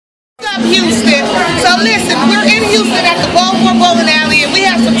love Houston. So listen, we're in Houston at the Baltimore Bowling Alley, and we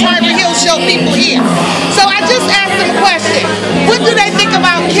have some Tyra Show people here. So I just asked them a question. What do they think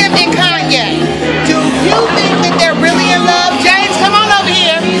about Kim and Kanye? Do you think that they're really in love? James, come on over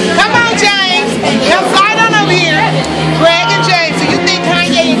here. Come on, James. Come slide on over here. Greg and James, do you think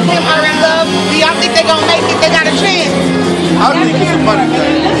Kanye and Kim are in love? Do y'all think they're going to make it? They got a chance? I think it's a money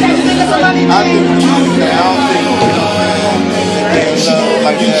thing. You think it's a money thing? I think it's a money thing. I don't think they're in love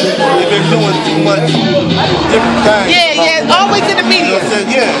like that. They've been doing too much different things. Yeah, yeah, always in the media.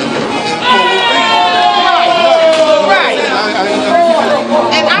 Right.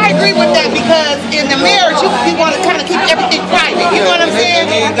 And I agree with that because in the marriage, you want to kind of keep everything private. You know what I'm saying?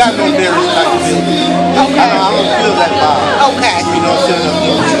 They ain't got no marriage type feeling. Okay. I don't feel that vibe. Okay. You know what I'm saying?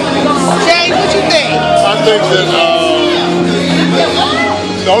 James, what you think? I think that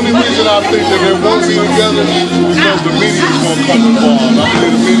the only reason I think that they won't be together is because the media is going to come involved. I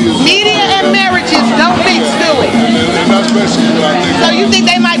think the media and marriages don't mix, do it? And that's basically what I think. So you think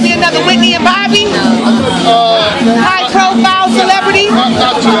they might be another Whitney and Bobby? High profile celebrity?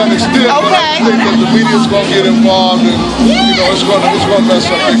 Not to that extent. Okay. But I think that the media is going to get involved and it's going to mess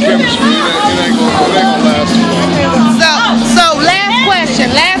up their chemistry. It ain't going to last too long. So last question.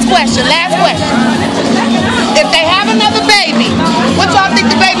 If they have another baby, what y'all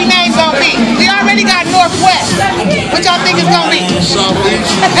think the baby name's gonna be? We already got Northwest. What y'all think it's gonna be?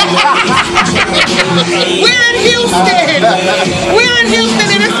 Southeast. We're in Houston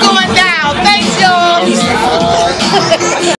and it's going down. Thank